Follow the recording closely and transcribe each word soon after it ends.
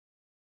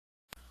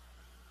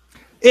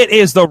It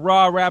is the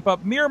Raw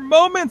wrap-up. Mere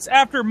moments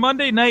after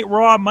Monday Night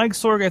Raw, Mike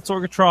Sorg at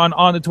Sorgatron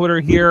on the Twitter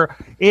here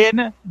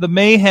in the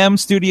Mayhem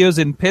Studios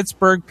in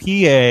Pittsburgh,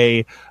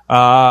 PA.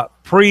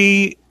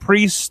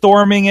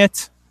 Pre-storming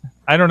it.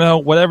 I don't know,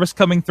 whatever's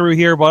coming through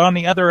here, but on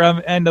the other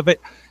end of it,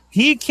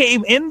 he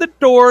came in the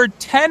door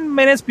 10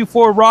 minutes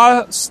before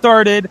Raw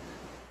started.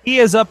 He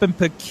is up in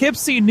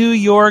Poughkeepsie, New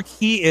York.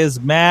 He is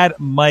Mad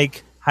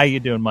Mike. How you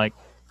doing, Mike?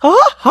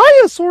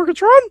 Hiya,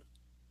 Sorgatron.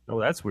 Oh,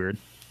 that's weird.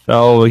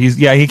 Oh,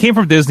 he came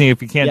from Disney.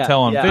 If you can't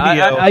tell on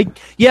video,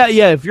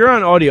 If you're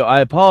on audio,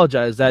 I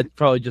apologize. That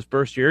probably just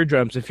burst your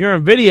eardrums. If you're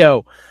on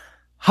video,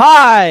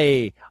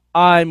 hi,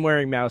 I'm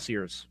wearing mouse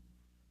ears.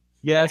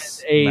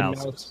 Yes, and a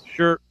mouse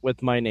shirt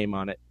with my name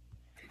on it.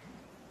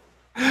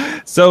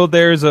 So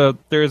there's a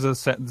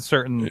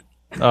certain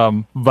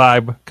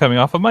vibe coming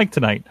off of Mike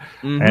tonight,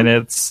 and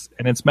it's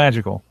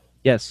magical.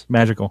 Yes,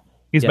 magical.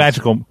 He's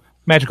magical.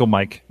 Magical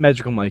Mike.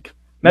 Magical Mike.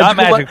 Not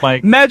Magic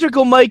Mike.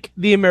 Magical Mike,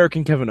 the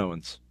American Kevin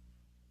Owens.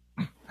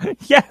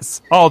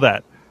 Yes, all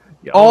that.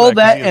 Yeah, all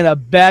that and a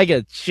bag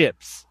of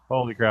chips.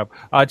 Holy crap.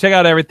 Check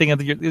out everything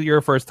at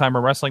your first time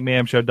at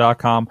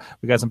WrestlingMayhemShow.com.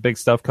 We got some big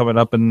stuff coming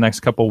up in the next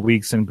couple of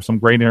weeks and some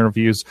great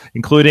interviews,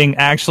 including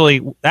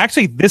actually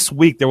this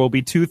week there will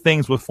be 2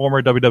 things with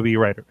former WWE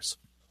writers.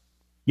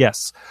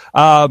 Yes.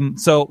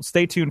 So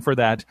stay tuned for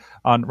that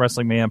on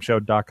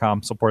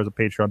WrestlingMayhemShow.com. Support us at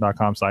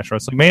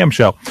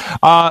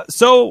Patreon.com/WrestlingMayhemShow.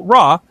 So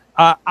Raw,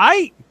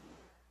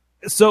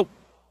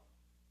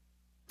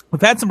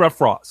 we've had some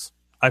rough Raws,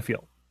 I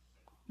feel,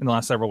 in the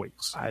last several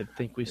weeks. I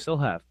think we still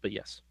have, but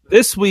yes.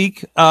 This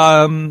week,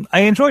 I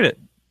enjoyed it.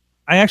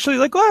 I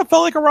actually I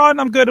felt like a Raw, and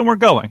I'm good, and we're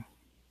going.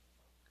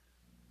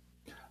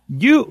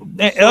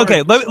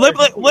 Okay?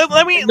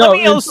 Let me.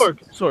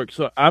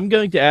 Sorg. I'm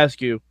going to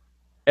ask you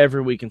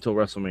every week until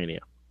WrestleMania.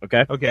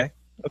 Okay. Okay.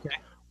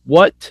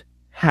 What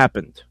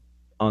happened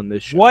on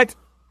this show? What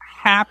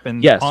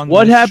happened? Yes.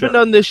 What happened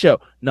on this show?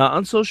 Not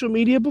on social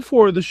media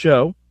before the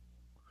show.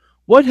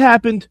 What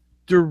happened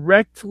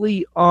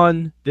directly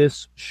on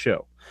this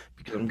show?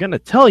 Because I'm going to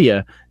tell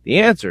you, the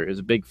answer is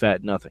a big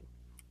fat nothing.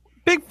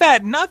 Big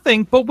fat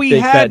nothing, but we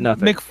had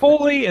Mick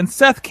Foley and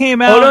Seth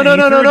came out. Oh,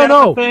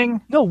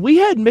 no, we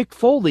had Mick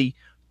Foley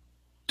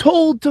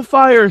told to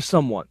fire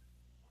someone.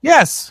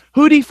 Yes.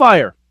 Who'd he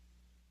fire?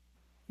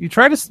 You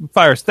tried to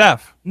fire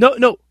Steph.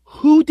 No.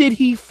 Who did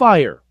he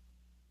fire?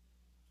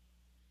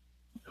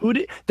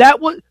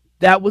 That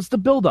was the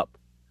build-up.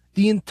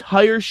 The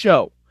entire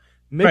show.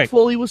 Mick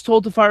Foley was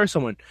told to fire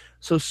someone.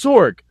 So,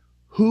 Sorg,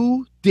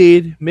 who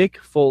did Mick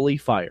Foley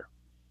fire?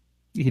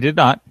 He did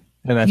not,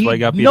 and that's why he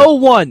got beat. No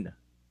one.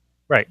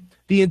 Right.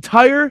 The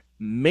entire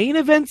main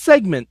event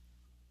segment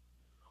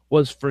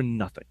was for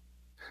nothing.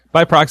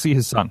 By proxy,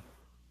 his son.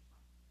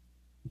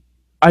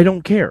 I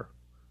don't care.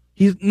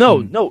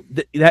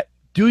 That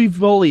Dewey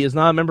Foley is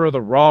not a member of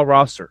the Raw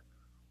roster.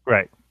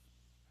 Right.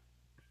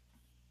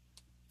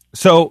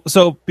 So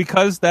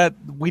because that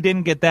we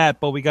didn't get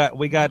that, but we got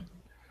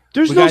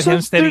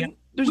him standing.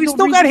 We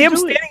still got him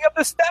standing up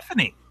to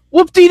Stephanie.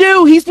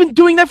 Whoop-de-doo! He's been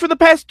doing that for the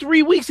past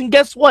 3 weeks, and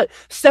guess what?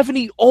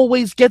 Stephanie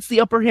always gets the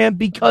upper hand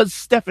because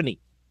Stephanie.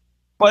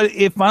 But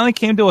it finally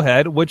came to a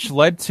head, which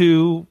led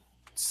to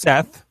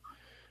Seth,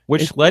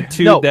 led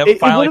to them finally.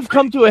 It would have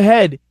come to a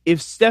head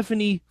if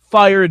Stephanie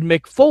fired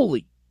Mick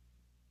Foley.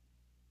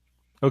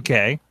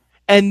 Okay.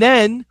 And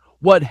then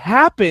what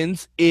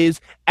happens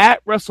is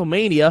at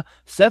WrestleMania,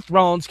 Seth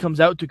Rollins comes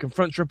out to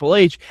confront Triple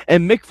H,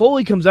 and Mick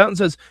Foley comes out and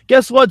says,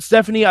 guess what,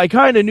 Stephanie? I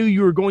kind of knew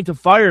you were going to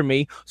fire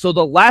me, so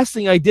the last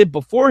thing I did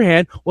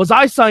beforehand was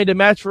I signed a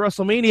match for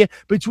WrestleMania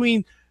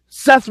between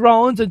Seth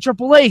Rollins and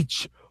Triple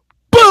H.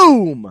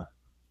 Boom!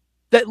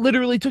 That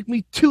literally took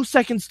me 2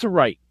 seconds to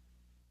write.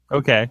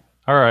 Okay.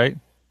 All right.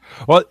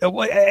 Well,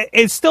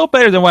 it's still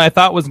better than what I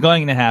thought was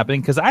going to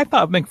happen, because I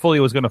thought Mick Foley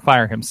was going to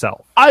fire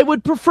himself. I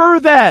would prefer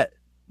that.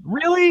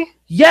 Really?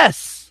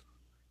 Yes.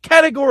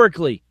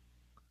 Categorically.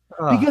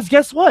 Because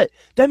guess what?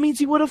 That means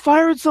he would have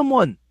fired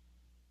someone.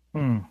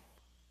 You're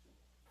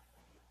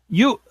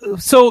going to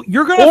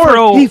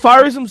throw... he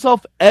fires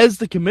himself as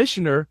the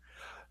commissioner,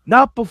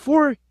 not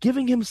before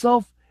giving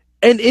himself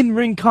an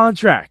in-ring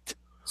contract.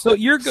 So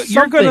you're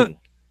going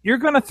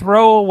to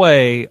throw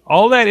away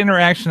all that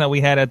interaction that we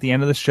had at the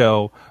end of the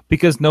show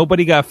because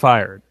nobody got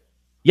fired.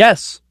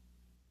 Yes.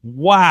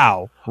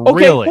 Wow. Okay,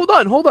 really? hold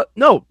on.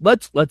 No,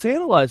 let's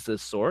analyze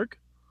this, Sorg.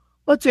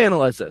 Let's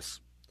analyze this.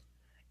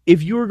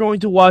 If you were going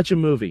to watch a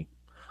movie,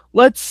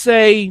 let's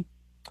say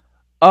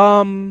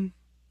the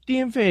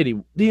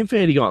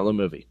Infinity Gauntlet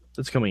movie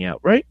that's coming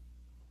out, right?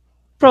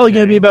 Probably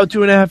going to be about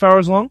 2.5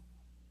 hours long.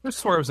 There's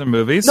swerves in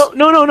movies.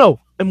 No.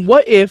 And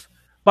what if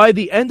by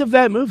the end of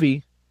that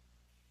movie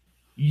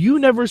you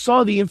never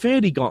saw the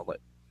Infinity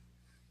Gauntlet?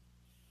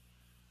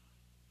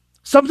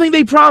 Something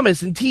they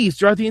promise and tease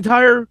throughout the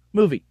entire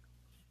movie.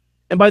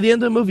 And by the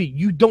end of the movie,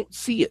 you don't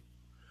see it.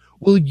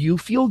 Will you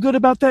feel good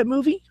about that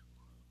movie?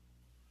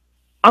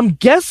 I'm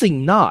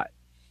guessing not.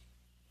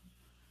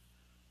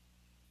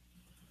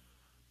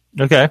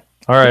 Okay.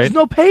 All right. There's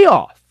no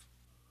payoff.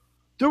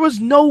 There was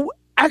no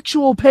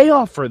actual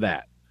payoff for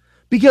that.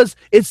 Because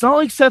it's not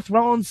like Seth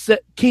Rollins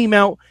came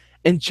out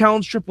and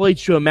challenged Triple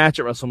H to a match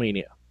at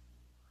WrestleMania.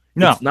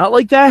 No. It's not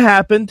like that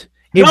happened.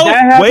 If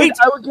that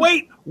happened,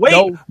 wait.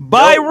 No,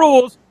 by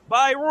rules,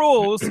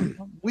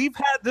 we've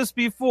had this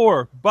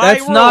before.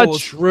 That's not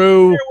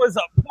true.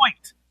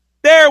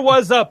 There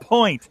was a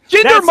point.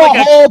 Jinder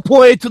Mahal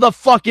pointed to the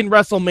fucking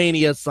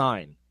WrestleMania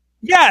sign.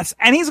 Yes,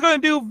 and he's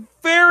going to do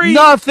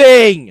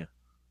nothing.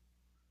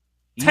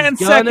 10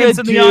 seconds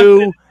in the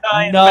Unfit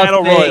Giant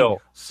Battle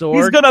Royal. Sorg,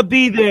 he's going to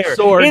be there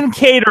in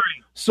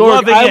catering.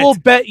 Sorg, I will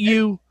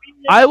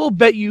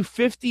bet you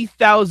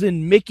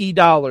 $50,000 Mickey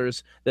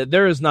dollars that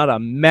there is not a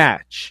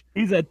match.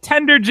 He's a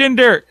tender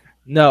Jinder.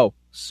 No,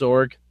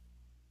 Sorg.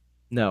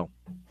 No.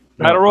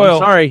 Battle Royal.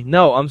 I'm sorry.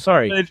 No, I'm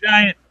sorry. The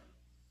Giant.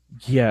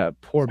 Yeah,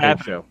 poor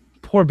Big Show.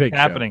 Poor Big Show.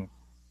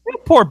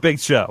 Poor Big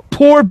Show.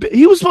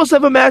 He was supposed to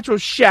have a match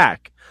with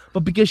Shaq,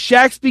 but because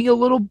Shaq's being a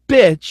little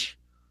bitch,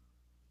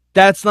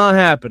 that's not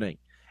happening.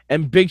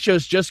 And Big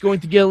Show's just going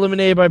to get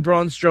eliminated by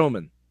Braun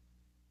Strowman.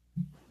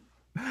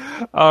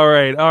 All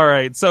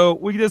right. So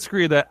we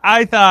disagree with that.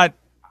 I thought.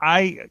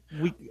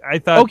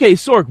 Okay,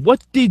 Sorg,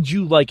 what did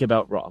you like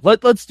about Raw?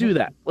 Let's do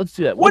that. What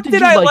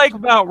did I like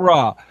about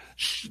Raw?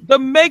 The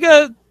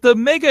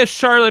mega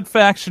Charlotte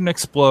faction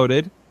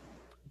exploded.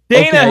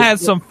 Dana had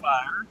some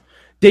fire.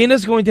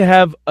 Dana's going to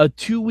have a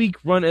 2-week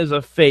run as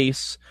a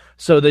face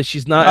so that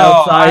she's not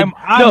outside.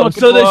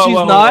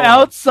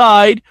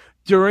 Outside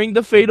during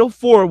the Fatal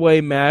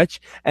 4-Way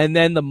match. And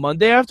then the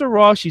Monday after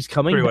Raw, she's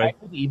coming back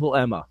with Evil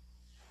Emma.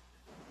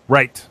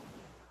 Right.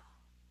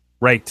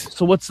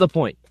 So what's the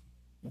point?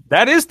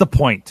 That is the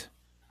point.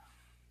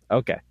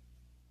 Okay.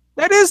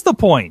 That is the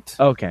point.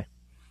 Okay.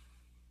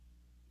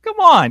 Come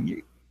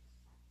on.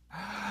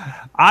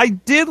 I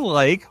did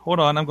like... Hold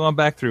on, I'm going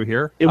back through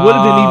here. It would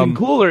have been even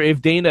cooler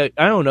if Dana,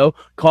 I don't know,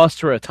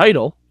 cost her a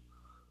title.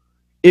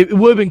 It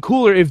would have been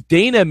cooler if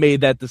Dana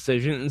made that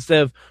decision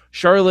instead of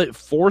Charlotte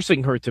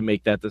forcing her to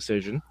make that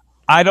decision.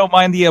 I don't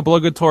mind the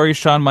obligatory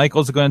Shawn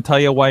Michaels is going to tell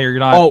you why you're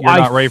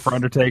not ready for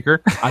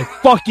Undertaker. I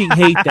fucking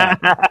hate that.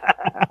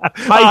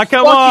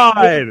 Come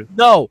on.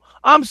 No,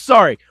 I'm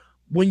sorry.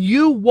 When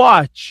you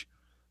watch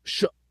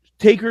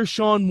Taker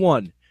Shawn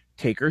 1,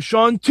 Taker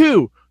Shawn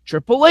 2,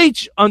 Triple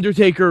H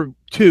Undertaker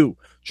 2,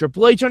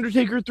 Triple H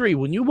Undertaker 3,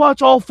 when you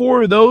watch all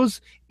 4 of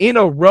those in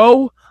a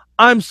row,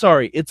 I'm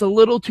sorry, it's a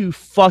little too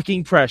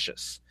fucking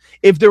precious.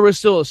 If there was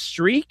still a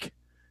streak,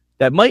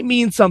 that might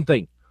mean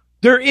something.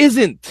 There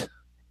isn't.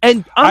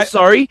 And I'm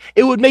sorry,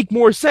 it would make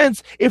more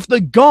sense if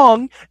the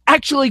gong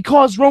actually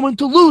caused Roman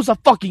to lose a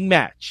fucking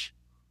match.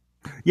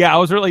 Yeah, I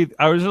was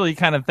really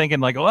kind of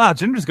thinking like, wow,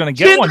 Jinder's going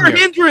to get one here.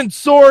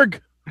 Hindrance,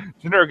 Sorg.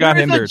 Jinder got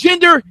hindered. There's a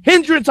Jinder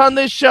hindrance on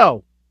this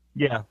show.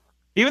 Yeah,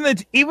 even the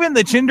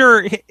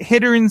Jinder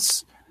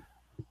hindrance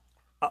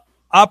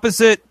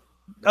opposite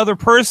other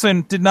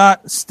person did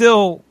not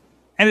still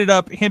ended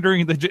up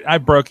hindering the.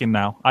 I'm broken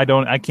now. I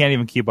can't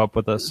even keep up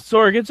with this.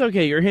 Sorg, it's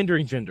okay. You're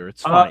hindering Jinder.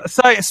 It's fine.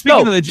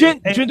 Speaking of the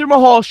Jinder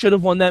Mahal should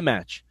have won that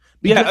match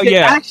because it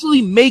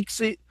actually makes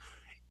it.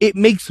 It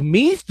makes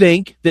me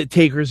think that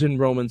Taker's in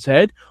Roman's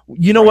head.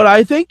 You know what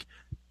I think?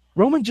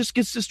 Roman just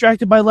gets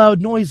distracted by loud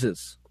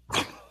noises.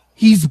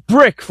 He's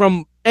Brick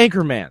from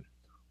Anchorman.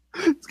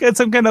 He's got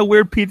some kind of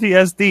weird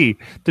PTSD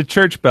to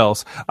church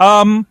bells.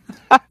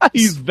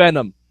 He's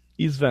Venom.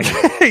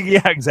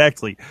 Yeah,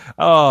 exactly.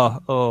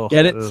 Oh.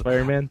 Get it?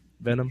 Spider-Man?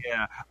 Venom?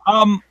 Yeah.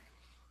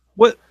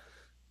 What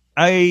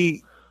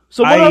else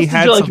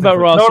did you like about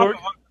Raw? I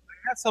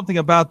had something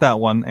about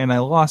that one, and I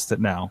lost it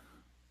now.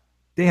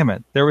 Damn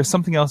it. There was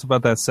something else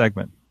about that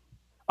segment.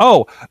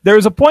 Oh, there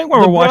was a point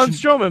where we're watching...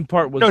 The Braun Strowman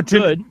part was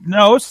good.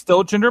 No,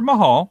 still Jinder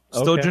Mahal.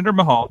 Okay.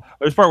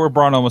 There's a part where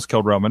Braun almost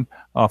killed Roman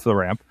off the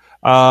ramp.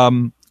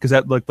 Because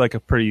that looked like a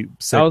pretty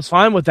sick... I was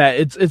fine with that.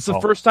 It's the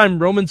first time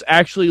Roman's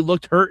actually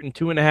looked hurt in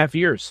 2.5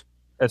 years.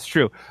 That's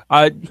true.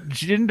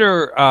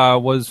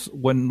 Jinder was,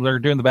 when they're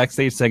doing the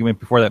backstage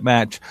segment before that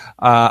match,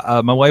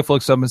 my wife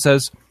looks up and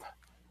says,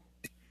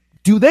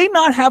 do they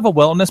not have a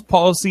wellness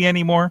policy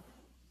anymore?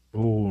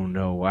 Oh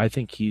no, I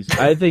think he's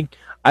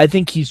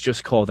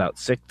just called out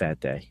sick that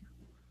day.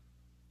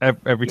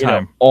 Every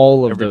time.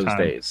 All of those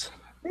days.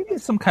 Maybe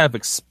it's some kind of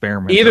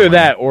experiment. Either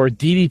that or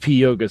DDP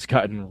yoga's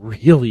gotten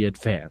really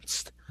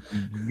advanced.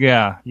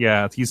 Yeah.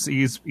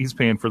 He's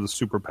paying for the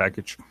super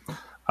package.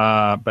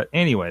 But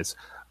anyways,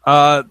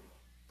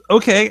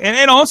 okay,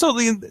 and also a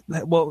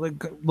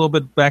little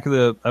bit back of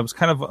the. I was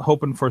kind of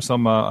hoping for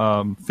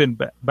some Finn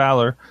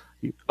Balor.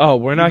 Oh,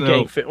 we're not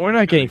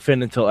getting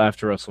Finn until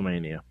after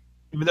WrestleMania.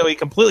 Even though he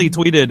completely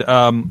tweeted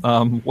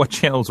what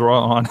channels were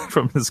on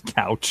from his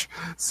couch.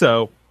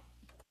 So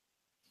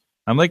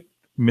I'm like,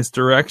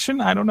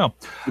 misdirection? I don't know.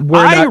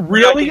 I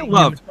really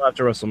loved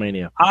after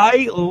WrestleMania.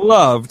 I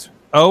loved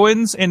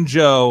Owens and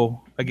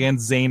Joe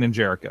against Zayn and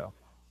Jericho.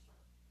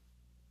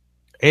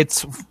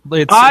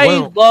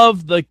 I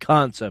love the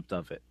concept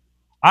of it.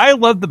 I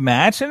love the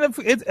match, and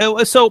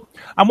so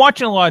I'm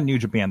watching a lot of New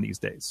Japan these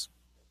days,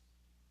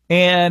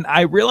 and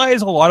I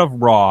realize a lot of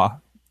Raw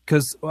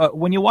because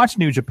when you watch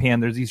New Japan,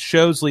 there's these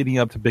shows leading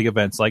up to big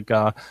events like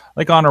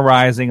Honor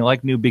Rising,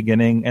 like New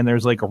Beginning, and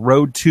there's like a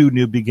Road to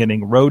New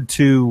Beginning, Road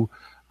to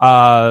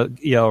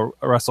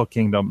Wrestle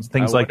Kingdom,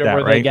 things like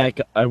that, right?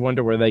 I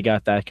wonder where they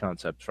got that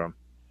concept from.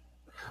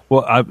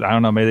 Well, I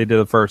don't know. Maybe they did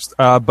it first.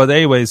 But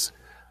anyways,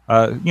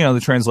 the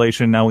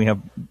translation, now we have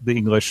the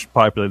English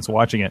populace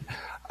watching it.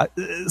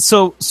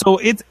 So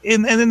it's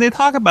and then they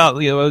talk about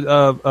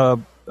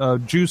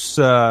Juice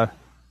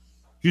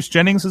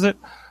Jennings, is it?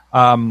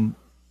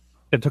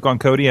 It took on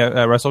Cody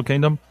at Wrestle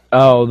Kingdom.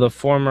 Oh, the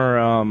former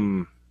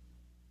from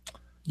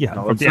the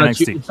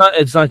NXT.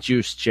 It's not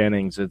Juice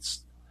Jennings.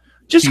 It's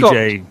just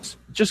CJ.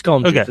 Just call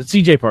him okay. Juice. It's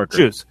CJ Parker.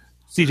 Juice.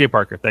 CJ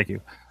Parker. Thank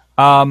you.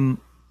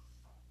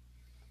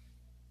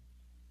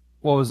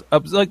 What was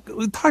up? Like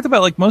we talked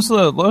about, like most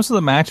of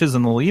the matches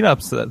and the lead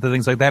ups to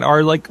things like that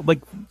are like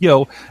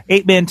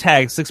 8-man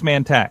tags,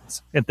 6-man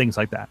tags, and things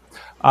like that.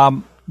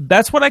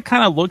 That's what I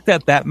kind of looked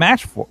at that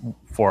match for.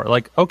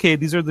 Like, okay,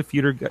 these are the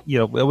feudal,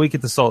 we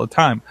get this all the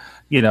time,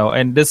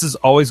 and this is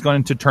always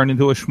going to turn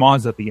into a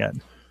schmoz at the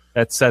end.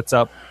 That sets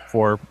up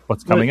for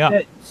what's coming up.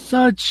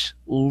 Such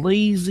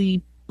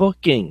lazy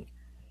booking.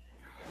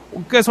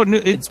 Well, guess what?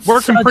 It's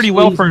working pretty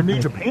well for New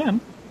Japan.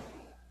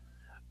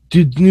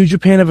 Did New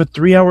Japan have a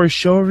 3-hour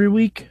show every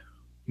week?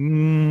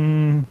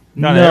 Not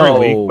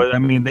every week, but I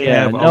mean they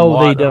have a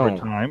lot of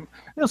time.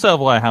 They also have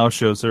a lot of house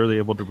shows, so they're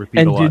able to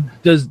repeat a lot.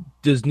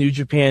 Does New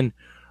Japan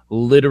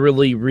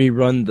literally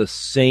rerun the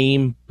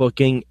same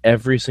booking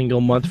every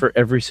single month for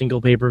every single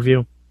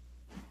pay-per-view?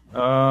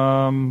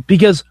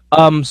 Because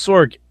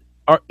Sorg,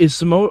 are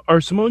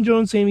Samoa Joe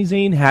and Sami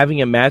Zayn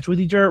having a match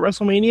with each other at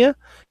WrestleMania?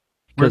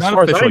 Because as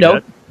far as I know,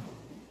 yet.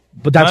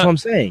 But that's what I'm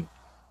saying.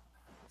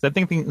 I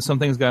think some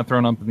things got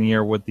thrown up in the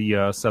air with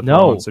the Seth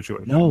Rollins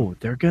situation. No,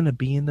 they're going to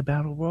be in the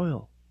Battle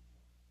Royal.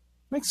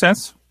 Makes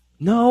sense.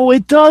 No,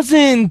 it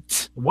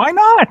doesn't. Why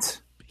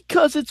not?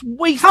 Because it's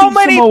wasting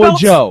Samoa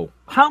Joe.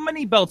 How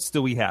many belts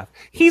do we have?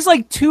 He's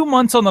like 2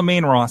 months on the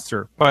main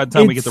roster by the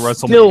time we get to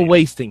WrestleMania. Still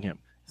wasting him.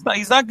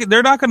 He's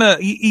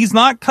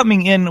not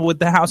coming in with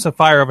the House of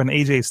Fire of an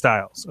AJ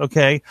Styles,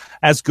 okay?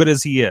 As good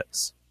as he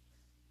is.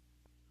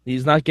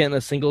 He's not getting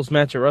a singles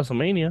match at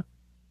WrestleMania.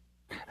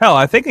 Hell,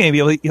 I think maybe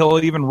he'll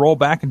even roll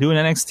back and do an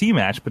NXT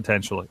match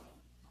potentially.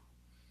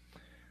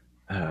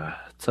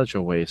 Such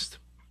a waste.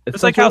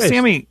 It's like how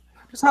Sammy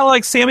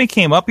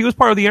came up. He was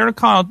part of the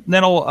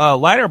Intercontinental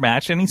ladder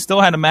match, and he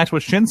still had a match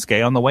with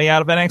Shinsuke on the way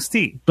out of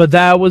NXT. But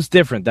that was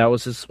different. That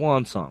was his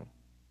swan song.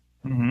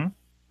 Mm-hmm.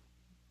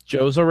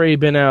 Joe's already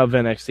been out of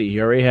NXT.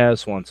 He already has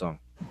swan song.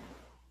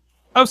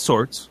 Of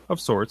sorts.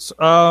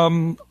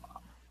 Okay,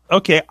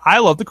 I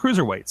love the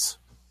cruiserweights.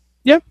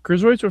 Yeah,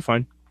 cruiserweights were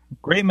fine.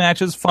 Great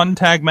matches, fun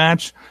tag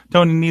match.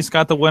 Tony Nese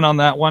got the win on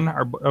that one.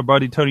 Our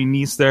buddy Tony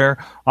Nese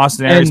there.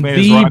 Austin Aries made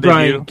his Raw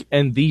debut.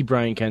 And the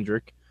Brian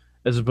Kendrick,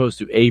 as opposed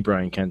to a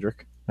Brian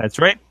Kendrick. That's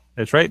right.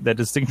 That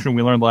distinction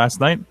we learned last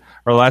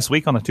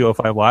week on the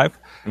 205 Live.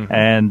 Mm-hmm.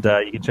 And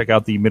you can check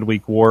out the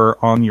Midweek War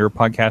on your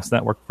podcast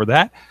network for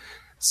that.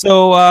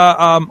 So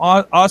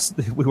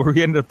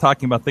we ended up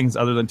talking about things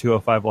other than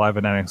 205 Live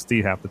and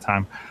NXT half the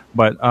time.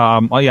 But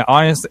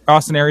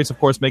Austin Aries, of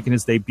course, making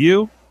his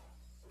debut.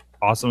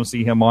 Awesome to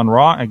see him on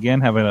Raw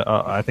again, having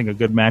I think a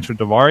good match with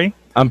Daivari.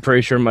 I'm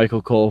pretty sure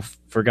Michael Cole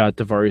forgot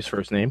Daivari's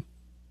first name.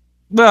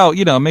 Well,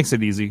 it makes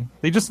it easy.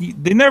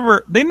 They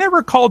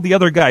never called the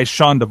other guy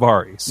Sean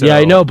Daivari. So. Yeah,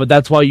 I know, but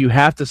that's why you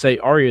have to say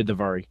Arya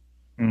Daivari.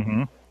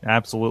 Mm-hmm.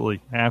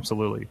 Absolutely.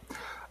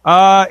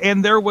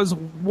 And there was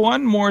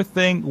one more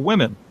thing,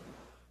 women.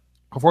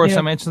 Of course,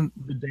 I mentioned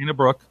Dana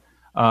Brooke.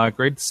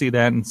 Great to see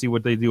that and see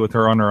what they do with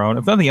her on her own.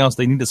 If nothing else,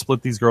 they need to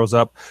split these girls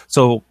up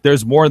so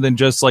there's more than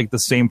just like the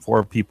same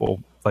 4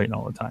 people fighting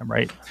all the time,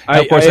 right?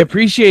 I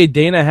appreciate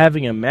Dana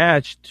having a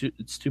match.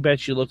 It's too bad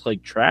she looked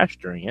like trash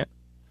during it.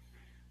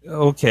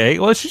 Okay,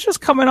 well, she's just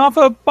coming off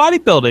a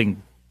bodybuilding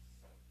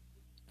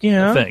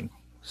thing.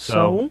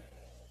 So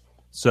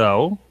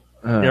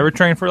you ever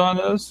train for one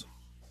of those?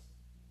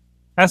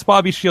 Ask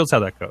Bobby Shields how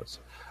that goes.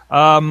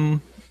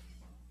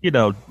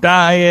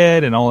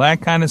 Diet and all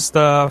that kind of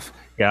stuff.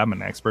 Yeah, I'm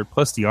an expert.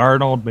 Plus the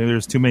Arnold. Maybe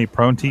there's too many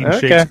protein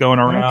shakes going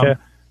around. Okay.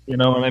 You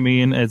know what I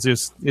mean? It's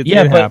just it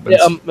happens.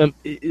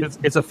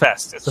 It's a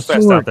fest. It's a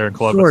fest out there in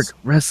Columbus.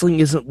 Wrestling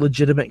isn't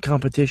legitimate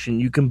competition.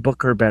 You can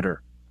book her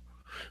better.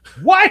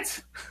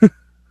 What?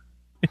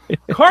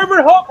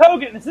 Carver Hulk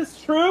Hogan. Is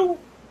this true?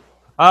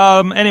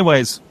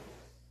 Anyways.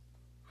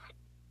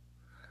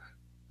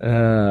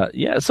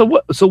 So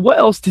what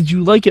else did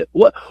you like it?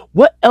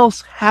 What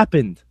else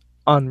happened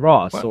on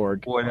Raw,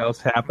 Sorg? What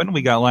else happened?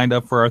 We got lined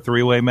up for our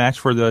 3-way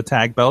match for the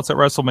tag belts at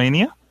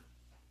WrestleMania.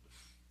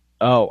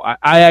 Oh,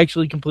 I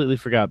actually completely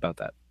forgot about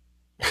that.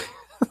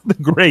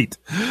 Great.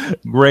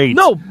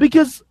 No,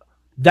 because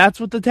that's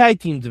what the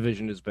tag team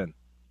division has been.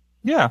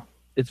 Yeah.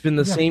 It's been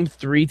the same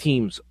 3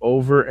 teams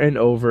over and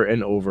over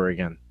and over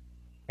again.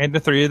 And the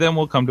 3 of them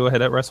will come to a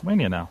head at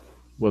WrestleMania now.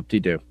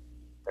 Whoop-de-doo.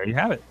 There you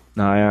have it.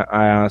 No,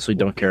 I honestly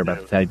don't care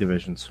about the tag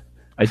divisions.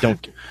 I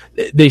don't.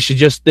 They should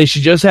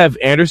just have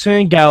Anderson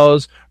and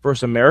Gallows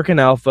versus American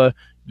Alpha,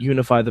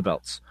 unify the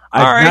belts.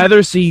 All I'd right.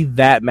 rather see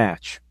that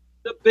match.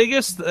 The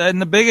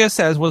biggest,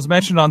 as was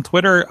mentioned on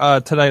Twitter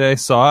tonight, I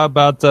saw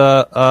about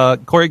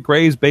Corey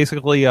Graves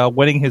basically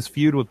winning his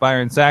feud with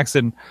Byron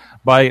Saxton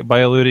by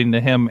alluding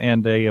to him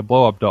and a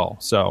blow-up doll.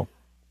 So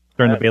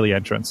during the Bayley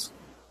entrance.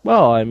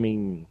 Well, I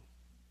mean,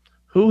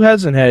 who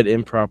hasn't had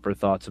improper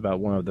thoughts about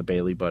one of the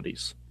Bayley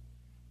buddies?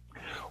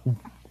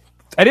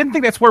 I didn't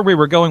think that's where we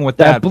were going with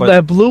that. But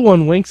that blue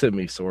one winks at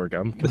me, Sorg.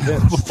 I'm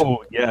convinced.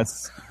 Oh,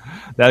 yes.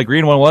 That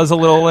green one was a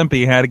little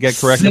limpy. Had to get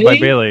corrected by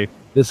Bayley.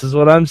 This is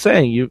what I'm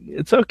saying.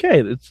 It's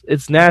okay.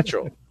 It's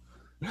natural.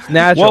 It's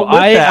natural. Well,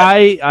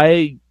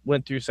 I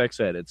went through sex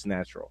ed. It's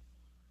natural.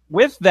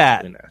 With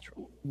that,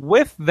 natural.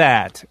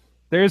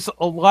 There's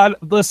a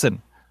lot.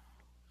 Listen,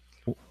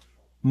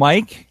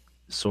 Mike,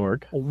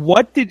 Sorg,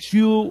 what did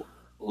you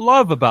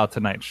love about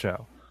tonight's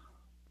show?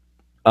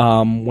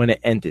 When it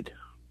ended.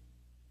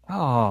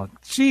 Oh,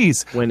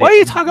 jeez. Why are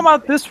you talking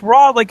about this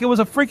Raw like it was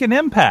a freaking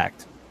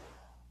Impact?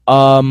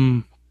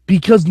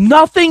 Because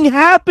nothing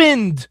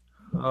happened.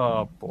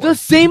 Oh, boy. The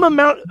same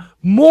amount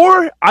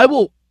more. I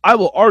will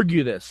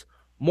argue this.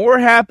 More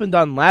happened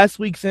on last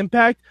week's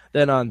Impact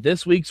than on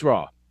this week's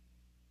Raw.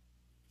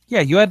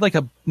 Yeah, you had like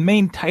a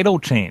main title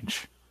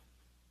change.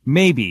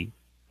 Maybe.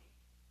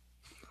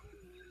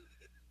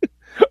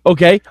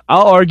 Okay,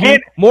 I'll argue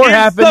more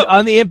happened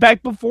on the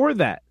Impact before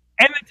that.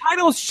 And the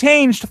titles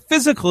changed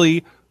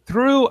physically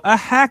through a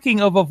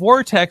hacking of a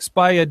vortex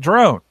by a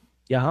drone.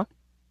 Yeah.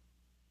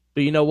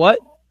 But you know what?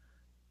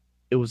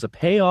 It was a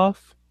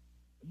payoff.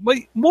 But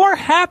more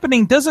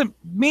happening doesn't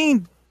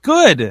mean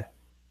good.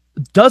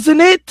 Doesn't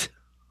it?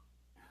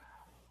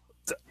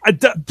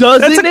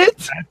 Doesn't it?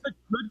 That's a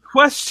good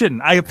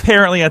question.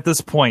 Apparently at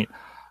this point.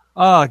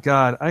 Oh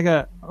God,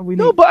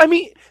 but I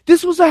mean,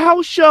 this was a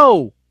house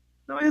show.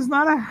 No, it's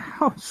not a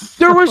house.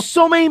 There were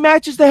so many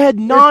matches that had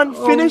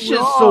non-finishes.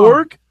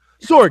 Sorg.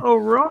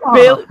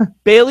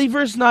 Bayley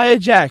versus Nia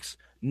Jax,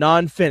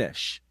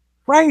 non-finish.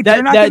 Right,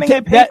 they're not getting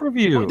a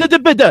pay-per-view.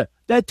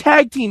 That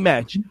tag team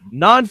match,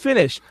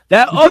 non-finish.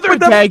 That other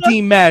tag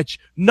team match,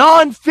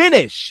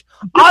 non-finish.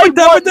 I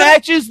want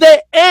matches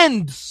that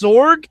end,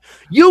 Sorg.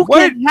 You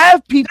can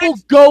have people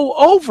go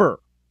over.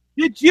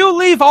 Did you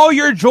leave all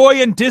your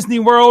joy in Disney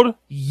World?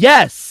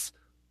 Yes.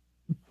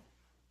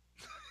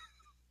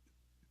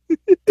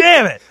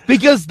 Damn it.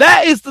 Because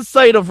that is the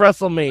site of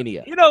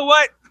WrestleMania. You know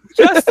what?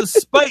 Just to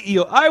spite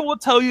you, I will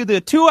tell you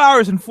that 2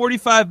 hours and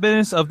 45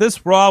 minutes of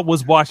this Raw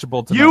was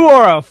watchable tonight. You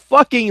are a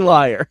fucking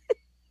liar.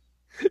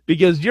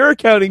 Because you're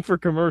accounting for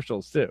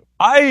commercials, too.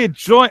 I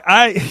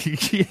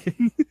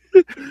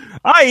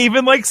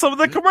even like some of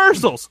the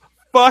commercials.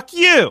 Fuck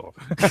you.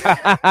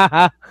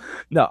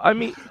 No, I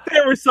mean...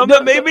 There were some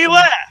that made me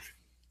laugh.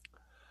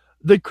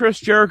 The Chris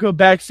Jericho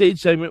backstage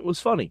segment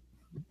was funny.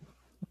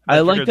 I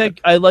like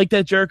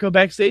that Jericho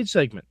backstage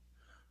segment.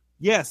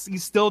 Yes, he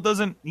still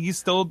doesn't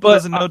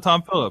know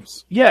Tom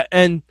Phillips. Yeah,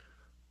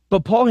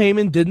 but Paul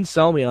Heyman didn't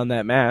sell me on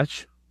that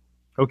match.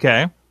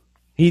 Okay.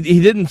 He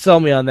didn't sell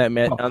me on that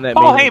match. Paul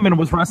Heyman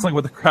was wrestling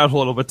with the crowd a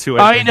little bit too.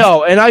 I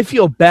know, and I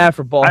feel bad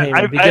for Paul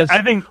Heyman because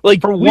I think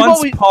like for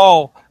once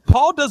Paul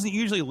doesn't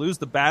usually lose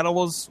the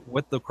battles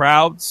with the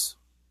crowds.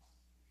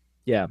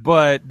 Yeah,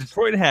 but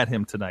Detroit had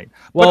him tonight.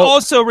 Well, but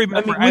also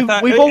remember,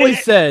 we've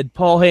always said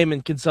Paul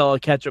Heyman can sell a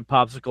ketchup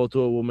popsicle to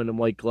a woman in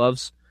white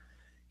gloves.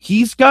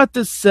 He's got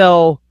to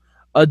sell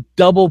a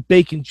double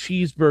bacon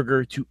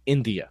cheeseburger to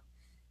India.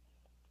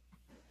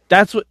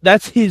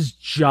 That's his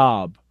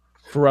job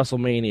for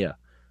WrestleMania.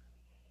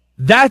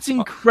 That's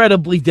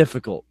incredibly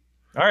difficult.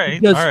 All right,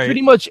 because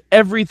pretty much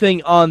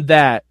everything on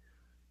that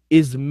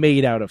is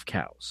made out of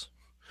cows.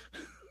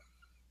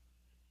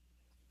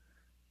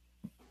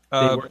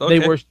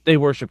 They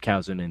worship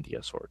cows in India,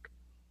 Sorg.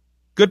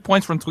 Good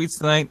points from tweets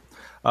tonight.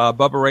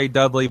 Bubba Ray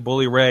Dudley,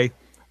 Bully Ray,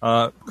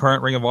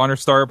 current Ring of Honor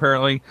star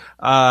apparently.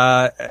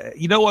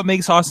 You know what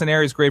makes Austin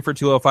Aries great for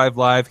 205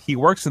 Live? He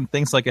works and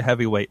thinks like a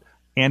heavyweight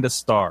and a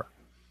star.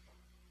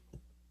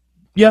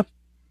 Yep.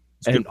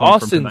 An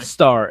Austin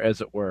star,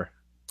 as it were.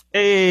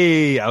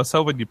 Hey, I was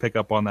hoping you'd pick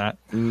up on that.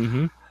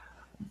 Mm-hmm.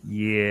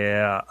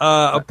 Yeah.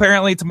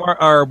 Apparently tomorrow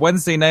or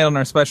Wednesday night on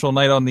our special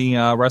night on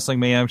the Wrestling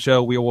Mayhem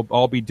show, we will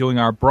all be doing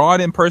our Braun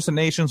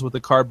impersonations with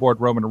the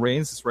cardboard Roman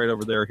Reigns. It's right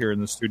over there here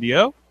in the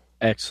studio.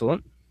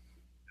 Excellent.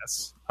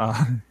 Yes.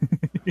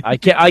 I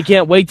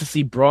can't wait to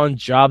see Braun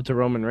job to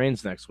Roman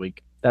Reigns next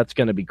week. That's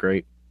going to be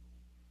great.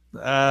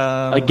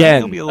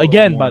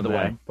 Again, by the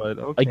way. But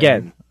okay.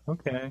 Again.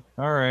 Okay.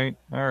 All right.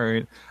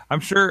 I'm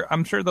sure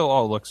they'll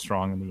all look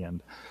strong in the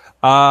end.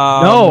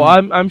 No,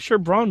 I'm sure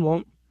Braun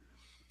won't.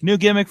 New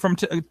gimmick from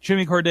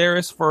Jimmy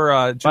Corderas for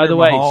Jinder By the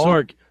way,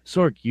 Mahal.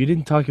 Sorg, you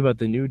didn't talk about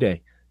the New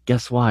Day.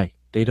 Guess why?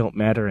 They don't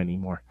matter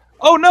anymore.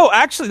 Oh no,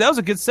 actually that was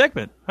a good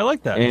segment. I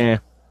like that. Yeah.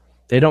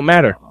 They don't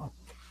matter.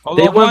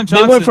 They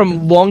went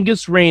from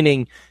longest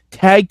reigning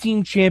tag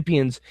team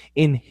champions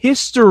in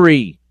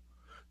history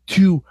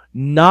to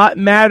not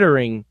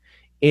mattering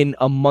in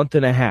a month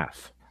and a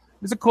half.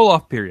 It's a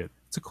cool-off period.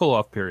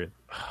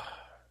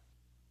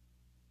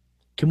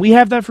 Can we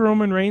have that for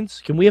Roman Reigns?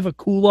 Can we have a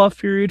cool-off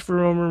period for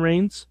Roman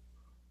Reigns?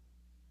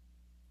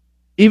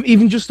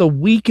 Even just a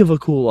week of a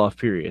cool-off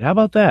period. How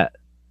about that?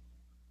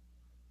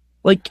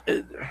 Like,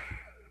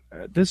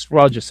 this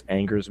Raw just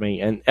angers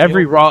me, and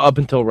every Raw up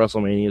until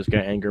WrestleMania is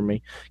going to anger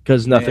me,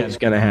 because nothing's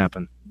going to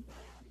happen.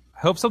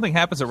 I hope something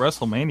happens at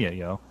WrestleMania,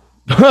 yo.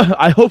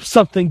 I hope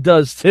something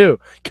does, too,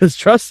 because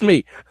trust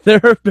me, there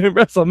have been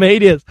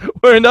WrestleManias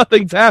where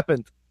nothing's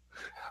happened.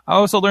 I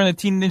also learned that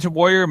Teen Ninja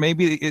Warrior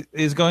maybe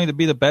is going to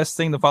be the best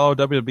thing to follow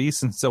WWE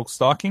since Silk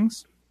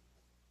Stockings.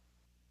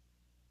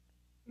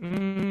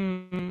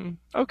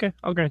 Okay,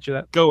 I'll grant you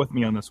that. Go with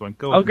me on this one.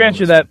 I'll grant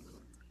you that.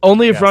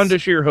 Only if Ronda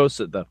Shear hosts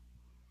it, though.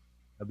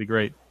 That'd be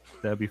great.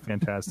 That'd be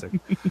fantastic.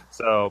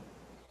 So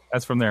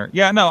that's from there.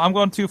 Yeah, no, I'm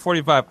going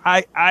 245.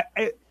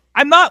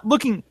 I'm not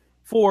looking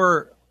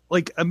for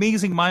like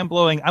amazing, mind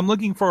blowing. I'm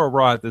looking for a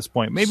Raw at this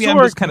point. Maybe I'm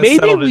just kind of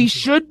maybe we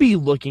should be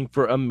looking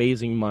for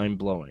amazing, mind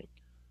blowing.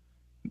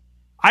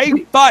 I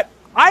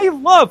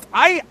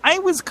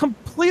was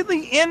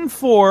completely in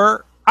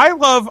for. I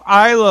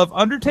love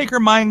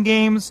Undertaker mind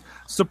games.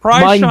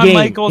 Surprise Shawn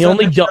Michaels. He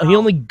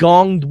only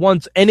gonged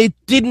once, and it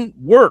didn't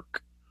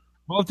work.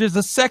 Well, if there's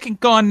a second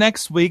gong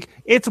next week,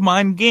 it's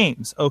mind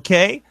games.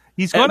 Okay,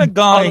 he's going to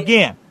gong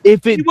again.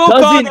 If it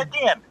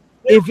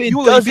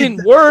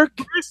doesn't work,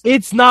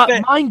 it's not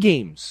mind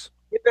games.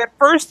 If at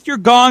first your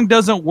gong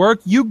doesn't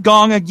work, you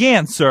gong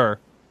again, sir.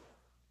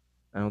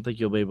 I don't think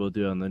you'll be able to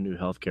do it on the new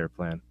healthcare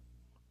plan.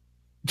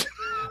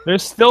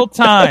 There's still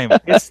time.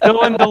 It's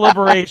still in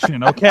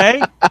deliberation,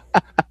 okay?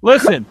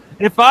 Listen,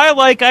 if I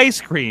like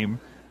ice cream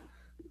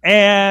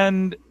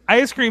and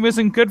ice cream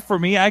isn't good for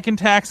me, I can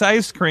tax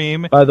ice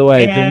cream. By the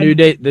way, the New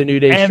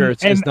Day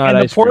shirts is not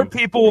ice cream. And the poor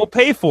people will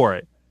pay for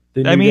it.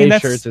 The New Day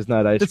shirts is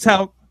not ice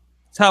cream.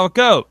 That's how it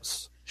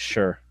goes.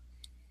 Sure.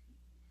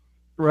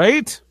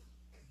 Right?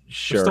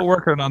 Sure. We're still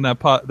working on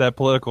that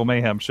political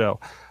mayhem show.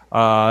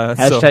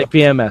 Hashtag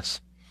PMS.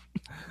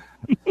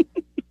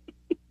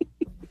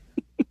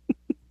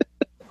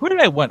 Who did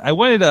I want? I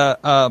wanted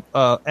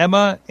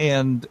Emma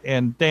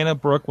and Dana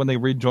Brooke when they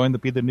rejoined to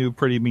be the new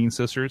Pretty Mean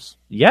Sisters.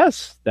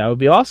 Yes, that would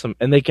be awesome.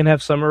 And they can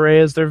have Summer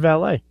Rae as their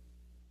valet.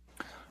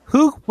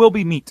 Who will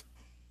be meat?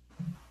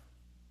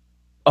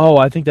 Oh,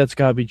 I think that's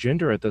got to be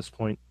Jinder at this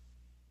point.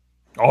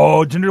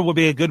 Oh, Jinder will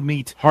be a good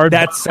meat. Hard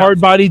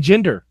body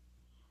Jinder.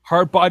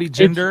 Hard body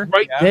Jinder. It's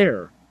right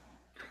there.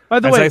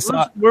 By the way,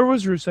 where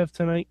was Rusev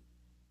tonight?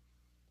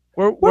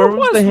 Where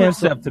was the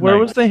handsome? Where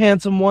was the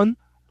handsome one?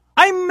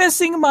 I'm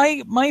missing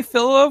my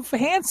fill of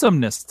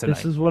handsomeness tonight.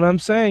 This is what I'm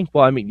saying.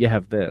 Well, I mean, you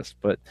have this,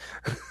 but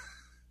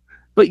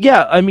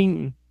yeah, I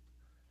mean,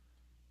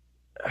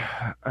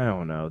 I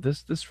don't know.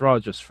 This Raw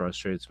just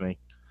frustrates me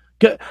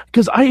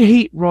because I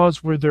hate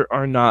Raws where there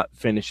are not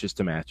finishes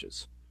to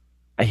matches.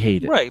 I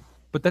hate it. Right,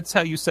 but that's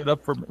how you set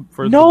up for.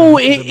 No,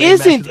 it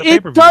isn't.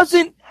 It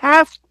doesn't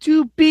have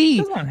to be.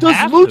 Does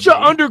Lucha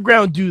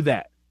Underground do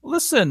that?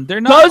 Listen,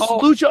 they're not. Does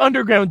Lucha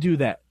Underground do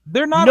that?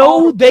 They're not.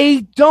 No,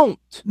 they don't.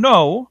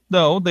 No,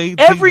 they.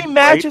 Every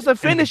match is a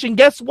finish, and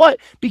guess what?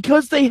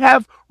 Because they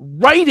have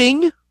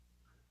writing,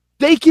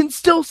 they can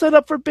still set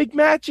up for big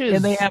matches,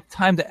 and they have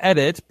time to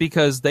edit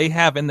because they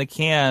have in the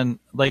can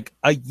like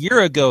a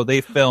year ago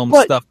they filmed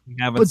stuff we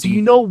haven't seen. But do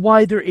you know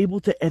why they're able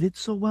to edit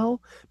so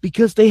well?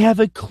 Because they have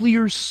a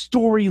clear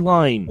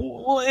storyline.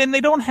 Well, and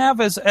they don't have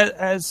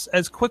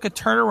as quick a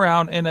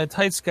turnaround in a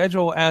tight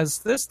schedule as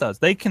this does.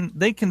 They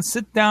can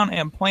sit down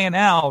and plan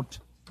out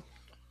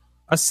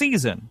a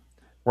season,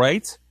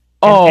 right?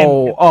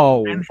 Poor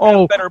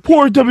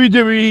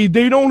WWE.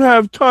 They don't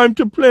have time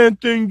to plan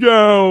things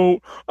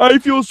out. I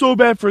feel so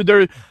bad for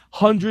their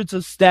hundreds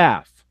of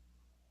staff.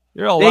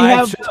 They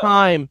have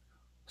time.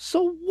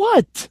 So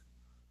what?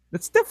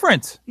 It's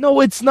different.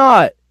 No, it's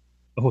not.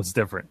 Oh, it's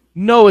different.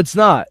 No, it's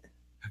not.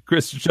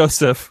 Chris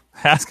Joseph,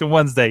 Ask Him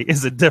Wednesday,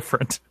 is it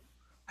different?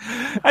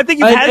 I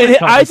think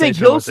I think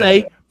he'll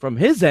say from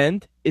his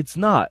end, it's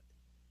not.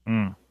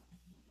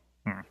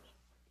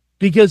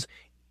 Because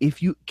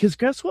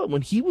guess what?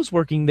 When he was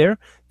working there,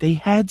 they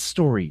had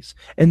stories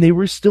and they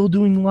were still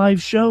doing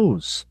live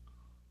shows.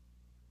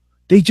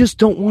 They just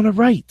don't want to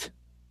write.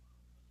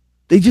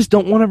 They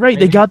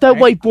got that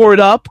whiteboard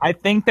up. I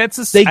think that's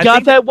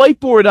that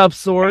whiteboard up,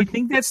 Sorg. I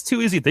think that's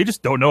too easy. They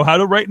just don't know how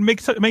to write and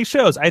make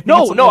shows.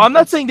 No, I'm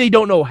not saying they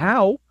don't know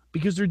how,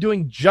 because they're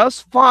doing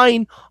just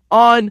fine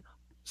on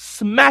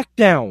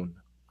SmackDown.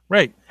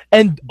 Right.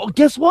 And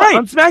guess what?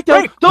 On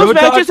SmackDown, those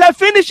matches have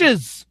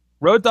finishes.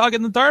 Road Dogg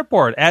in the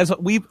dartboard, as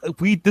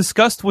we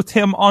discussed with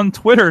him on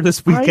Twitter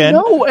this weekend. I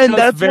know, and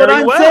that's what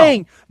I'm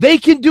saying. They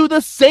can do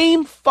the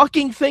same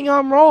fucking thing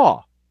on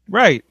Raw.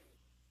 Right.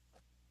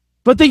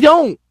 But they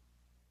don't.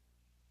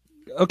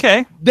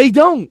 Okay. They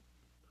don't.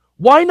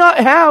 Why not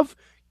have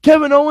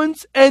Kevin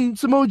Owens and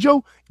Samoa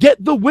Joe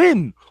get the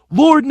win?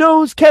 Lord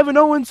knows Kevin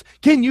Owens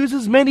can use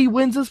as many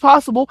wins as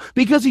possible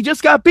because he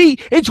just got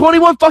beat in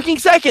 21 fucking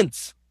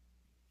seconds.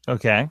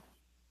 Okay.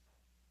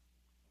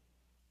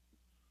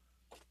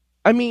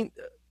 I mean,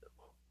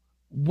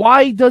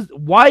 why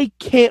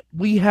can't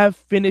we have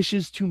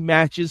finishes to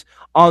matches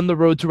on the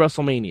road to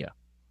WrestleMania?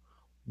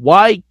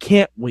 Why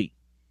can't we?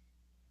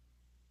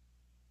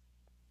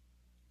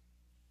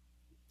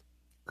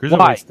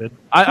 Why?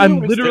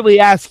 I'm literally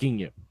asking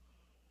you.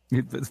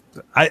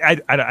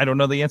 I don't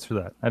know the answer to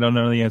that. I don't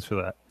know the answer to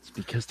that. It's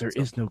because there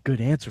is no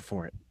good answer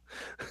for it.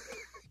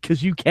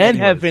 Because you can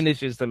have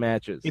finishes to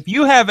matches. If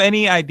you have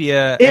any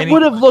idea... It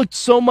would have looked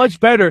so much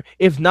better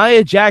if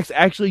Nia Jax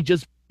actually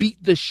just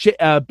beat the shit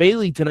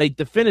Bayley tonight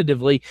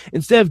definitively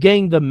instead of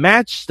getting the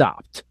match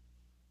stopped.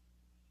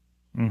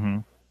 Mm-hmm.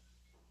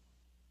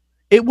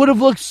 It would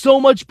have looked so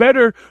much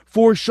better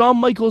for Shawn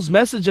Michaels'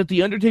 message that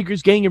The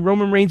Undertaker's getting in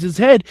Roman Reigns'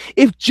 head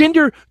if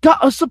Jinder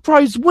got a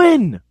surprise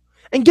win.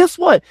 And guess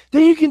what?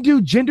 Then you can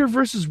do Jinder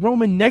versus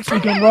Roman next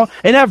week on Raw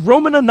and have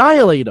Roman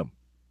annihilate him.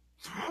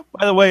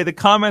 By the way, the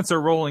comments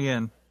are rolling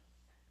in.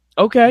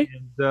 Okay.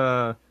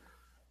 And,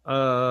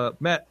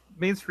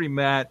 Mainstream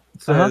Matt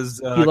says...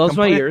 He loves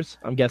my ears,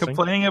 I'm guessing.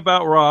 Complaining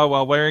about Raw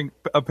while wearing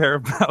a pair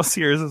of mouse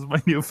ears is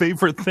my new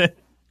favorite thing.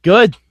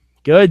 Good,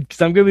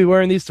 because I'm going to be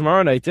wearing these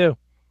tomorrow night, too.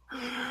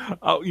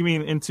 Oh, you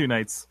mean in 2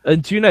 nights?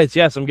 In 2 nights,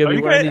 yes. I'm going to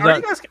be wearing these.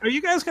 Are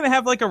you guys going to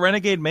have like a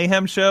Renegade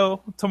Mayhem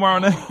show tomorrow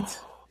night?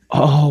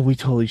 Oh, we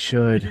totally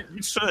should.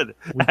 You should.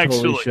 We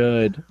totally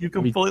should. You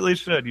completely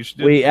should. You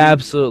should. We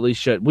absolutely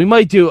should. We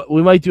might do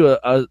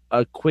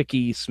a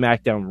quickie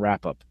SmackDown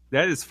wrap up.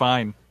 That is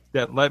fine.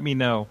 Yeah, let me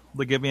know.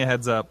 Give me a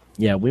heads up.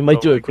 Yeah, we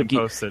might do a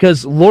quickie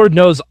because Lord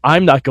knows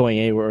I'm not going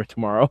anywhere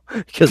tomorrow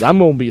because I'm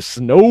going to be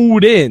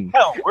snowed in.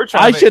 Hell,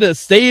 I should have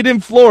stayed in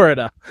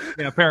Florida.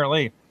 Yeah,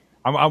 apparently.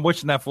 I'm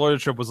wishing that Florida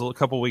trip was a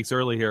couple weeks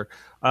early here.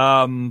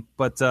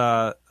 But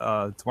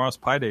tomorrow's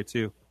Pie Day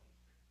too.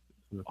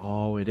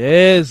 Oh, it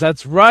is.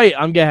 That's right.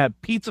 I'm going to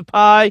have pizza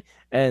pie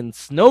and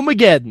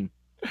Snowmageddon.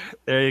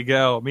 There you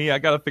go. Me, I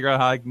got to figure out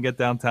how I can get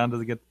downtown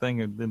to get the thing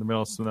in the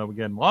middle of snow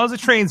again. As long as the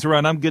trains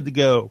run, I'm good to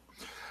go.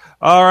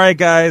 All right,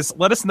 guys.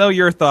 Let us know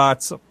your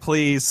thoughts,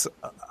 please.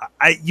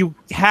 You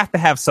have to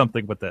have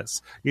something with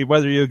this.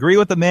 Whether you agree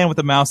with the man with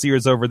the mouse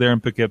ears over there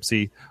in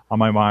Poughkeepsie on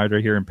my monitor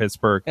here in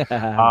Pittsburgh,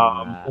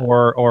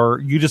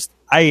 or you just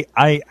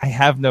I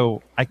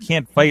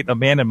can't fight a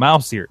man in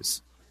mouse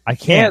ears. I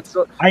can't.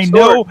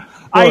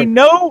 I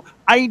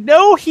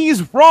know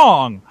he's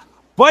wrong,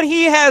 but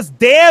he has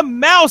damn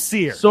mouse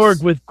ears.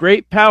 Sorg, with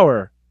great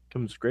power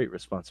comes great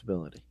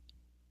responsibility.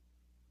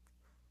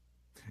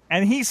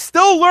 And he's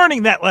still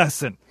learning that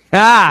lesson.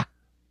 Yeah,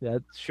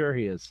 sure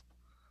he is.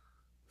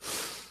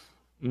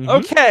 Mm-hmm.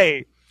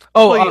 Okay.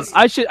 Oh,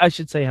 I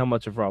should say how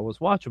much of Raw was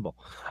watchable.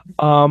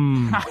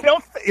 I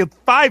don't think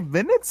 5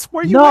 minutes.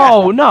 Where you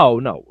No.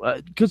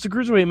 Because the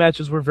cruiserweight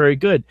matches were very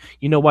good.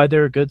 You know why they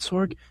were good,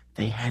 Sorg?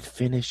 They had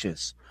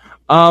finishes.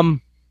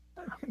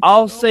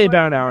 I'll say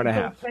about an hour and a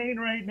half. Pain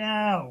right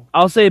now.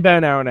 I'll say about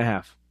an hour and a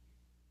half.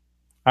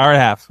 Hour and a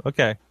half.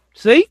 Okay.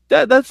 See,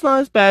 that's not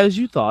as bad as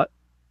you thought.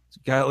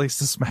 You got at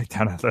least a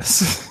SmackDown of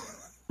this.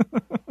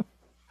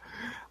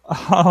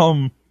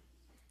 All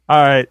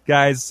right,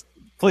 guys,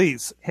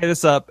 please hit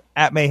us up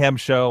at Mayhem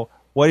Show.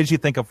 What did you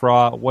think of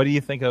Raw? What do you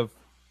think of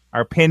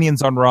our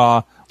opinions on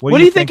Raw? What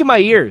do you think of my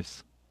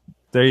ears?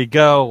 There you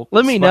go.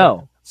 Let me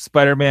know.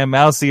 Spider-Man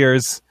mouse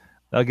ears.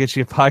 That'll get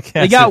you a podcast.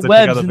 They got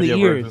webs in the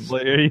ears.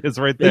 There he is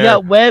right there. They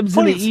got webs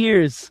in the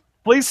ears.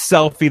 Please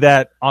selfie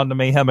that on the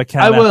Mayhem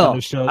account. I will.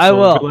 The show, I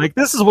will. Like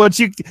this is what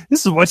you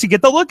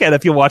get to look at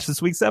if you watch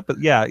this week's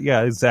episode.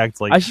 Yeah,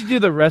 exactly. I should do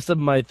the rest of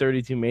my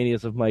 32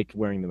 manias of Mike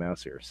wearing the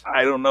mouse ears.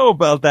 I don't know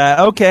about that.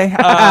 Okay.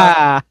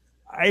 I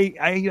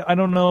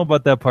don't know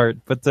about that part,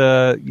 but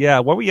yeah,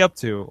 what are we up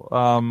to?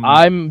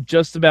 I'm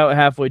just about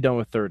halfway done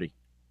with 30.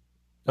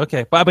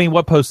 Okay, but I mean,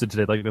 what posted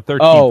today? Like the 13th?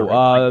 Oh,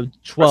 right?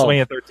 12.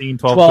 WrestleMania 13,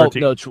 12,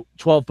 13. No,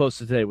 12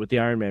 posted today with the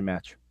Iron Man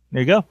match.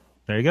 There you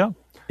go.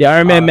 The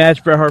Iron Man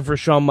match, Bret Hart for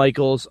Shawn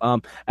Michaels.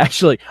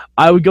 Actually,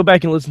 I would go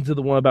back and listen to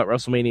the one about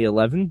WrestleMania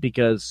 11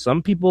 because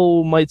some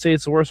people might say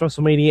it's the worst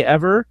WrestleMania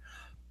ever.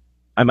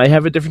 I might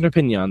have a different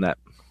opinion on that.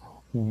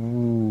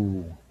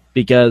 Ooh.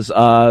 Because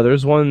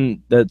there's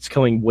one that's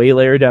coming way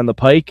later down the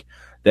pike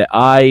that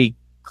I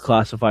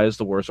classify as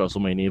the worst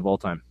WrestleMania of all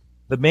time.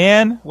 The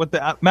man with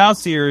the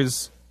mouse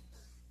ears.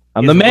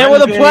 I'm the man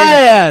with a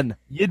plan.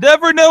 You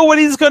never know what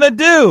he's going to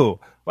do.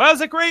 Well, that was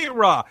a great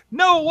Raw.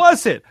 No, it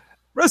wasn't.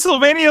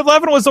 WrestleMania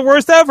 11 was the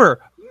worst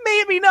ever.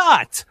 Maybe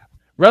not.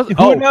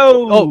 Who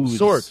knows?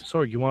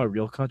 Sorg, you want a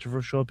real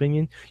controversial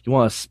opinion? You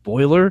want a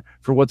spoiler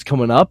for what's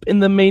coming up in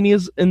the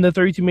manias, in the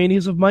 32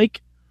 manias of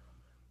Mike?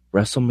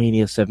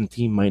 WrestleMania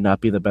 17 might not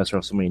be the best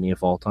WrestleMania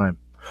of all time.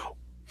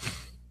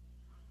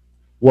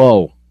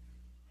 Whoa.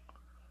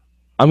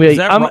 I'm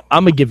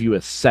gonna give you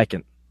a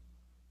second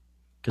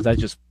because I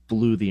just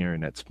blew the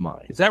internet's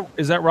mind.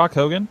 Is that Rock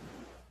Hogan?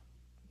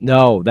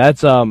 No,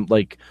 that's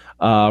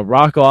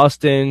Rock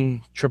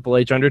Austin, Triple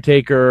H,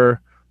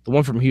 Undertaker, the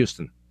one from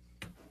Houston,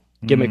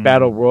 Gimmick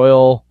Battle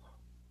Royal,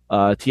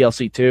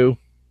 TLC 2.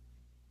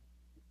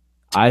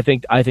 I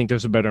think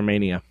there's a better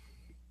Mania.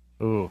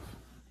 Ooh,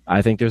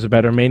 I think there's a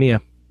better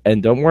Mania,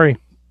 and don't worry,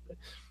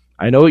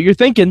 I know what you're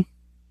thinking.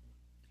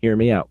 Hear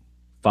me out.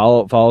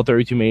 Follow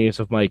 32 Manias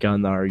of Mike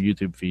on our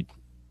YouTube feed.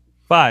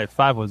 5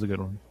 was a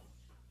good one.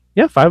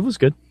 Yeah, 5 was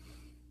good.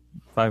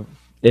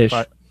 Ish.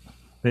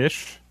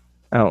 Ish.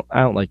 I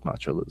don't like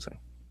Macho losing.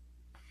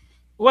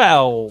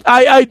 Well,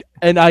 I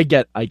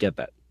get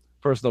that.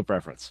 Personal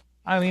preference.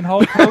 I mean,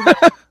 Hulk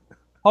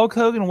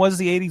Hogan was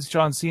the '80s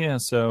John Cena,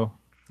 so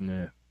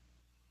yeah.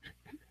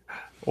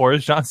 Or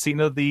is John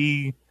Cena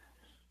the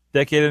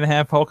decade and a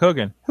half Hulk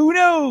Hogan? Who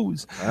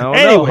knows? I don't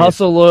know.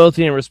 Hustle,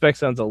 loyalty, and respect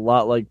sounds a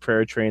lot like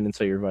Prayer Train and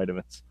Say Your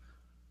Vitamins.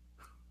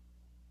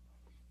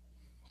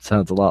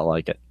 Sounds a lot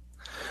like it.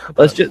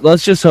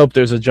 Let's just hope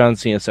there's a John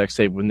Cena sex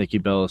tape with Nikki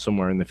Bella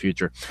somewhere in the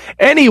future.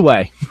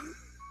 Anyway,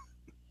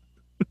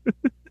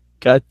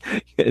 God,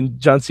 and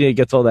John Cena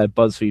gets all that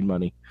BuzzFeed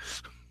money.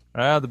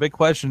 The big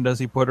question, does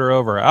he put her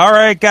over? All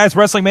right, guys,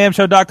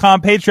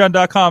 WrestlingMayhemShow.com,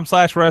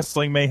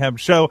 Patreon.com/Wrestling Mayhem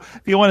Show.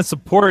 If you want to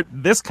support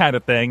this kind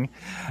of thing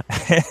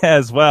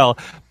as well,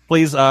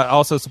 please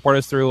also support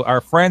us through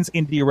our friends,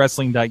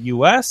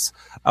 IndieWrestling.us,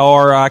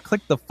 or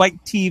click the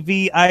Fight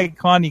TV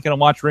icon. You can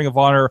watch Ring of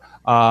Honor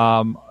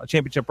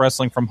Championship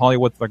Wrestling from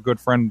Hollywood with our good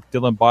friend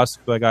Dylan Boss,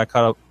 who I got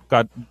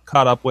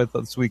caught up with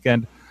this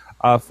weekend.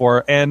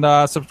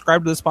 And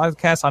subscribe to this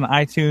podcast on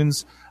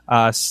iTunes,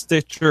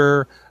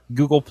 Stitcher,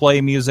 Google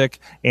Play Music,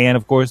 and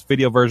of course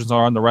video versions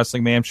are on the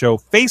Wrestling Mayhem Show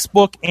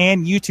Facebook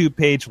and YouTube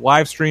page,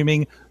 live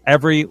streaming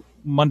every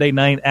Monday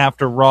night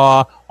after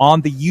Raw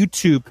on the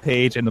YouTube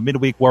page, and the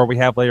midweek war we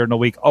have later in the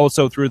week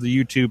also through the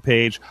YouTube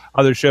page.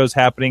 Other shows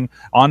happening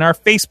on our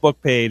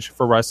Facebook page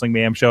for Wrestling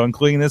Mayhem Show,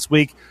 including this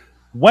week,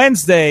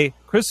 Wednesday,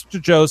 Christopher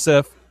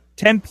Joseph,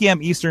 10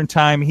 p.m. Eastern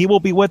Time. He will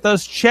be with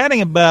us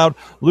chatting about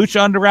Lucha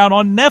Underground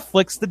on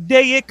Netflix the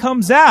day it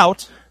comes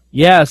out.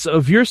 Yeah, so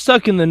if you're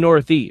stuck in the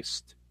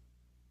Northeast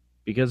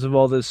because of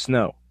all this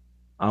snow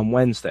on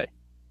Wednesday,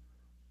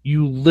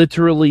 you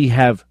literally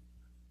have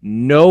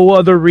no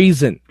other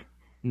reason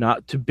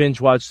not to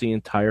binge watch the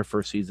entire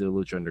first season of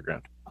Lucha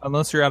Underground.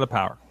 Unless you're out of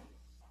power.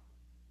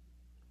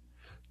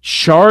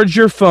 Charge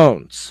your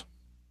phones.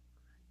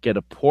 Get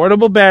a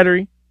portable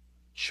battery.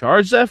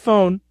 Charge that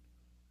phone.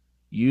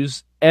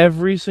 Use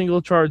every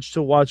single charge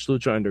to watch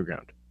Lucha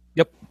Underground.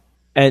 Yep.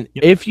 And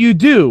if you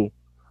do,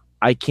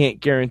 I can't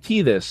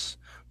guarantee this,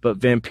 but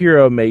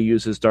Vampiro may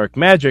use his dark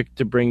magic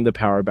to bring the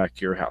power back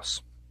to your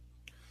house.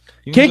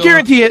 Can't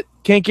guarantee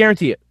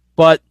it,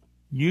 but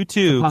you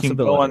too can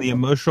go on the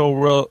emotional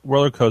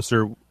roller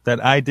coaster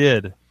that I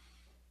did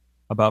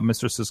about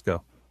Mr.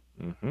 Sisko.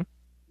 Mm-hmm.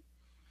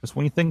 Just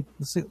when you think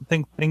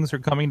things are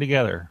coming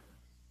together,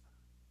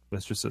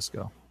 Mr.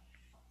 Sisko.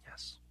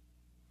 Yes.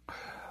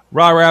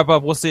 Raw wrap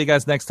up. We'll see you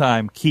guys next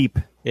time. Keep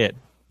it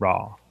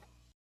raw.